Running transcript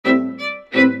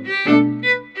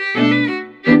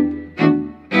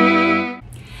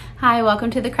Hi,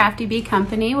 welcome to the Crafty Bee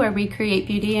Company, where we create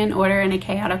beauty and order in a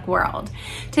chaotic world.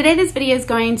 Today this video is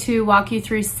going to walk you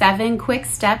through 7 quick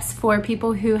steps for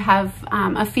people who have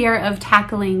a fear of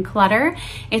tackling clutter.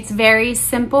 It's very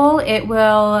simple. It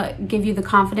will give you the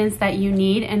confidence that you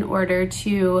need in order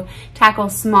to tackle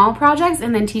small projects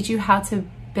and then teach you how to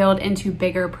build into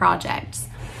bigger projects.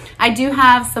 I do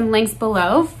have some links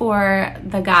below for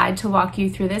the guide to walk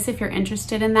you through this if you're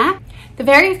interested in that. The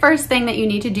very first thing that you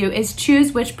need to do is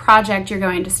choose which project you're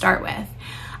going to start with.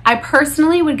 I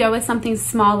personally would go with something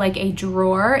small like a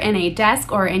drawer in a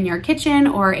desk or in your kitchen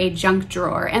or a junk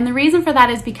drawer. And the reason for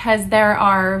that is because there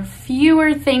are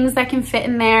fewer things that can fit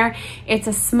in there. It's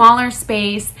a smaller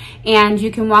space and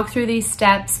you can walk through these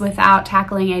steps without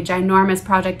tackling a ginormous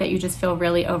project that you just feel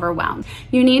really overwhelmed.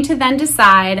 You need to then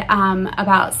decide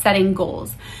about setting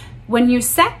goals. When you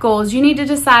set goals, you need to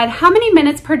decide how many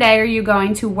minutes per day are you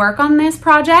going to work on this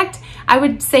project. I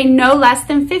would say no less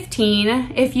than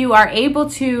 15. If you are able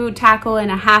to tackle in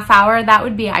a half hour, that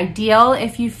would be ideal.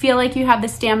 If you feel like you have the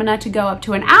stamina to go up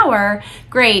to an hour,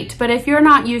 great. But if you're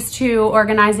not used to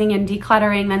organizing and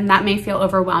decluttering, then that may feel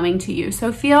overwhelming to you.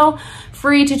 So feel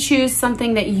free to choose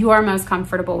something that you are most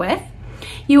comfortable with.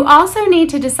 You also need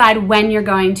to decide when you're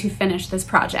going to finish this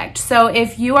project. So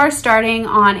if you are starting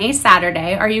on a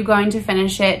Saturday, are you going to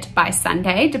finish it by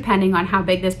Sunday, depending on how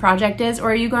big this project is,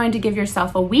 or are you going to give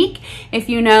yourself a week? If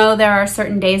you know there are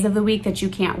certain days of the week that you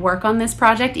can't work on this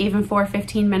project, even for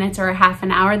 15 minutes or a half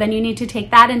an hour, then you need to take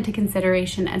that into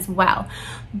consideration as well.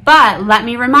 But let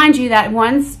me remind you that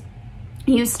once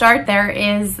you start, there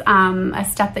is a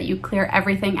step that you clear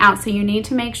everything out. So you need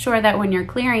to make sure that when you're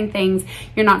clearing things,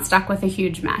 you're not stuck with a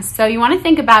huge mess. So you want to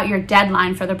think about your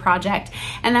deadline for the project.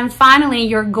 And then finally,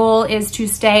 your goal is to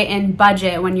stay in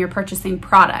budget when you're purchasing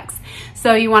products.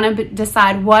 So you want to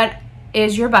decide what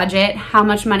is your budget, how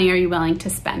much money are you willing to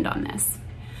spend on this.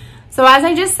 So as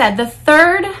I just said, the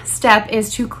third step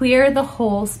is to clear the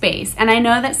whole space. And I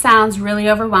know that sounds really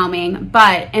overwhelming,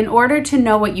 but in order to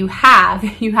know what you have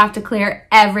to clear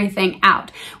everything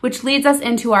out, which leads us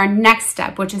into our next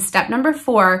step, which is step number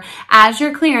 4. As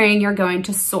you're clearing, you're going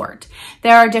to sort.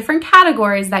 There are different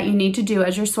categories that you need to do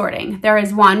as you're sorting. There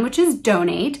is one which is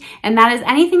donate, and that is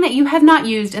anything that you have not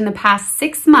used in the past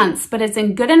 6 months, but it's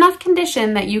in good enough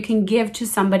condition that you can give to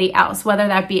somebody else, whether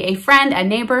that be a friend, a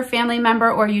neighbor, family member,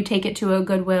 or you take it to a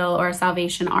Goodwill or a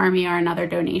Salvation Army or another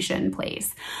donation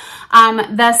place.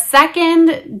 The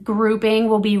second grouping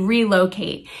will be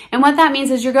relocate. And what that means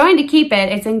is you're going to keep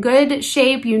it. It's in good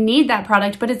shape. You need that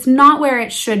product, but it's not where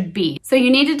it should be. So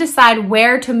you need to decide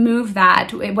where to move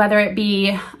that, whether it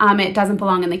be it doesn't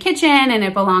belong in the kitchen and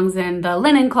it belongs in the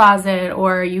linen closet,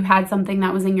 or you had something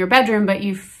that was in your bedroom, but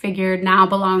you figured now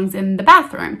belongs in the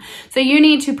bathroom. So you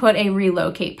need to put a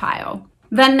relocate pile.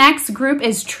 The next group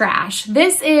is trash.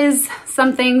 This is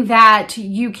something that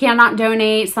you cannot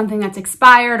donate, something that's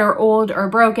expired or old or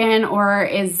broken or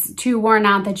is too worn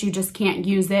out that you just can't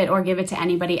use it or give it to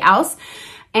anybody else.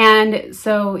 And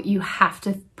so you have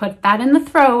to put that in the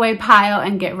throwaway pile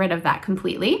and get rid of that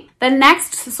completely. The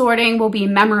next sorting will be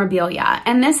memorabilia.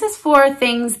 And this is for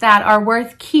things that are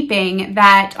worth keeping,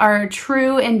 that are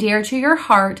true and dear to your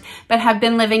heart, but have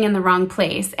been living in the wrong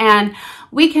place. And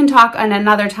we can talk on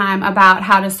another time about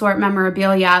how to sort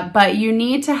memorabilia, but you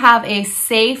need to have a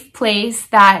safe place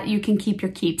that you can keep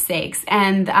your keepsakes,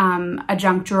 and a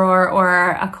junk drawer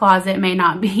or a closet may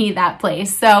not be that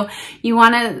place. So you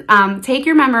want to take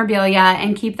your memorabilia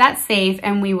and keep that safe,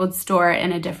 and we will store it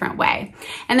in a different way.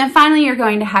 And then finally, you're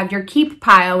going to have your keep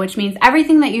pile, which means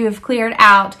everything that you have cleared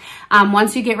out.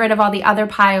 Once you get rid of all the other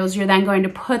piles, you're then going to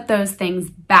put those things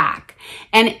back.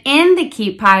 And in the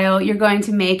keep pile, you're going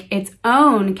to make its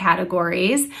own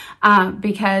categories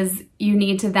because you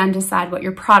need to then decide what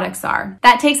your products are.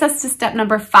 That takes us to step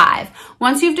number 5.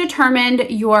 Once you've determined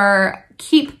your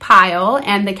keep pile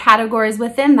and the categories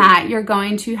within that, you're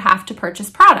going to have to purchase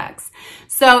products.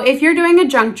 So if you're doing a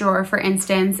junk drawer, for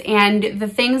instance, and the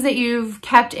things that you've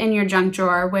kept in your junk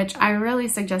drawer, which I really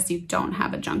suggest you don't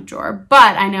have a junk drawer,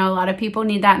 but I know a lot of people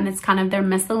need that and it's kind of their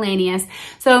miscellaneous.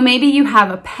 So maybe you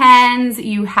have pens,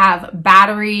 you have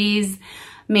batteries,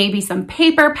 maybe some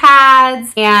paper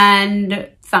pads, and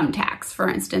thumbtacks, for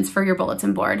instance, for your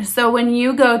bulletin board. So when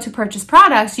you go to purchase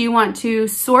products, you want to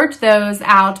sort those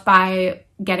out by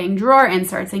getting drawer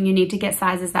inserts, and you need to get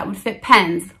sizes that would fit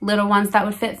pens, little ones that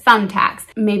would fit thumbtacks.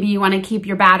 Maybe you want to keep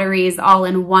your batteries all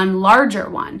in one larger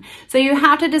one. So you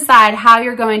have to decide how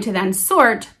you're going to then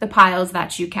sort the piles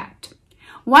that you kept.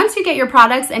 Once you get your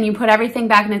products and you put everything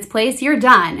back in its place, you're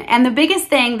done. And the biggest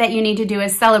thing that you need to do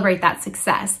is celebrate that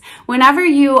success. Whenever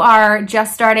you are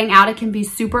just starting out, it can be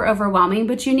super overwhelming,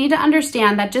 but you need to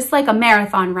understand that just like a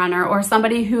marathon runner or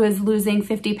somebody who is losing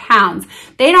 50 pounds,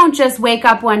 they don't just wake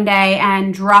up one day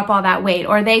and drop all that weight,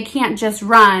 or they can't just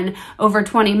run over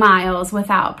 20 miles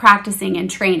without practicing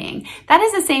and training. That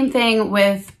is the same thing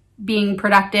with being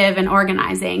productive and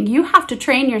organizing. You have to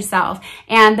train yourself,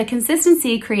 and the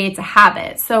consistency creates a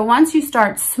habit. So once you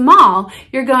start small,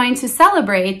 you're going to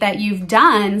celebrate that you've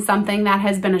done something that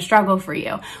has been a struggle for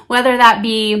you, whether that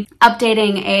be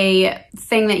updating a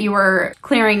thing that you were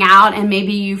clearing out and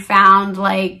maybe you found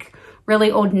like really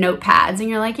old notepads and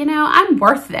you're like, you know, I'm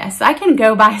worth this. I can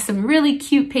go buy some really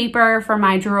cute paper for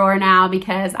my drawer now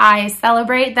because I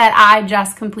celebrate that I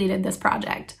just completed this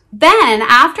project. Then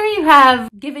after you have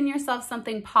given yourself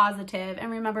something positive,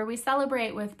 and remember, we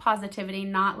celebrate with positivity,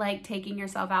 not like taking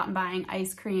yourself out and buying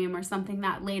ice cream or something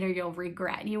that later you'll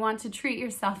regret. You want to treat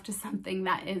yourself to something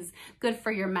that is good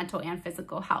for your mental and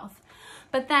physical health.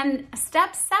 But then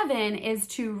step 7 is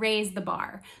to raise the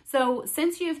bar. So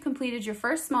since you've completed your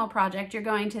first small project, you're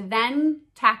going to then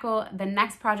tackle the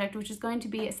next project, which is going to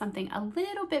be something a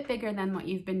little bit bigger than what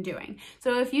you've been doing.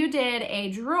 So if you did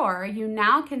a drawer, you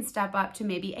now can step up to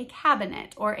maybe a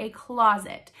cabinet or a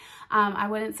closet. I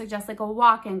wouldn't suggest like a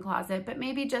walk-in closet, but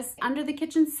maybe just under the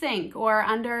kitchen sink or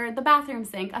under the bathroom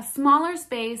sink, a smaller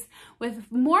space with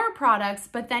more products,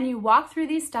 but then you walk through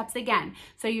these steps again.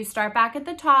 So you start back at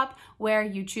the top where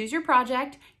you choose your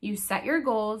project, you set your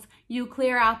goals, you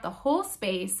clear out the whole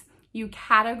space, you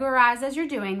categorize as you're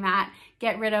doing that,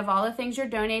 get rid of all the things you're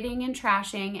donating and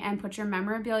trashing and put your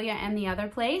memorabilia in the other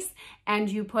place, and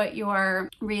you put your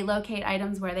relocate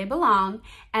items where they belong,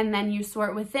 and then you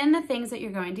sort within the things that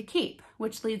you're going to keep,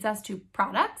 which leads us to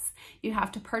products. You have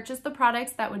to purchase the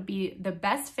products that would be the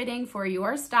best fitting for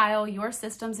your style, your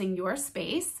systems, and your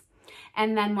space.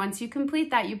 And then once you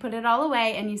complete that, you put it all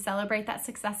away and you celebrate that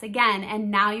success again, and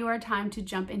now you are time to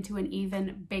jump into an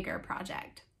even bigger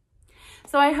project.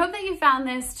 So I hope that you found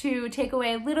this to take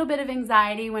away a little bit of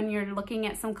anxiety when you're looking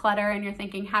at some clutter and you're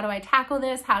thinking, how do I tackle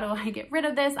this? How do I get rid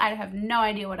of this? I have no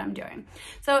idea what I'm doing.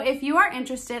 So if you are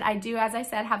interested, I do, as I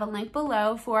said, have a link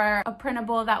below for a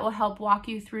printable that will help walk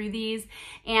you through these.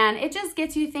 And it just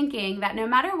gets you thinking that no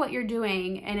matter what you're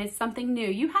doing and it's something new,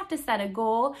 you have to set a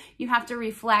goal, you have to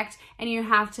reflect, and you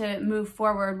have to move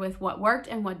forward with what worked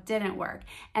and what didn't work.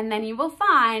 And then you will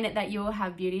find that you will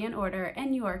have beauty and order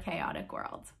in your chaotic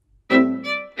world.